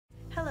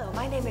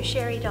name is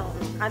Cheri.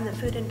 I'm the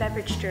Food and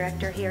Beverage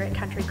Director here at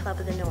Country Club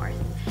of the North.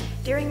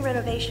 During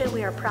renovation,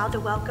 we are proud to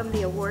welcome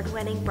the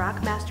award-winning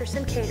Brock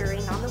Masterson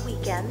Catering on the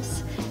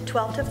weekends,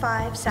 12 to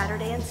 5,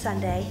 Saturday and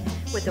Sunday,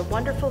 with a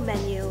wonderful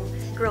menu,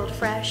 grilled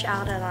fresh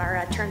out on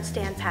our turn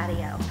stand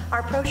patio.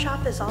 Our Pro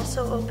Shop is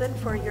also open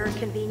for your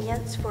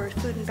convenience for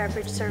food and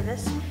beverage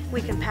service.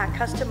 We can pack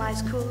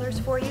customized coolers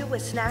for you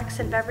with snacks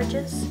and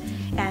beverages,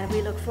 and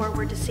we look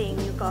forward to seeing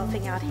you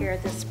golfing out here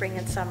this spring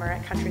and summer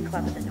at Country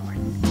Club of the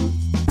North.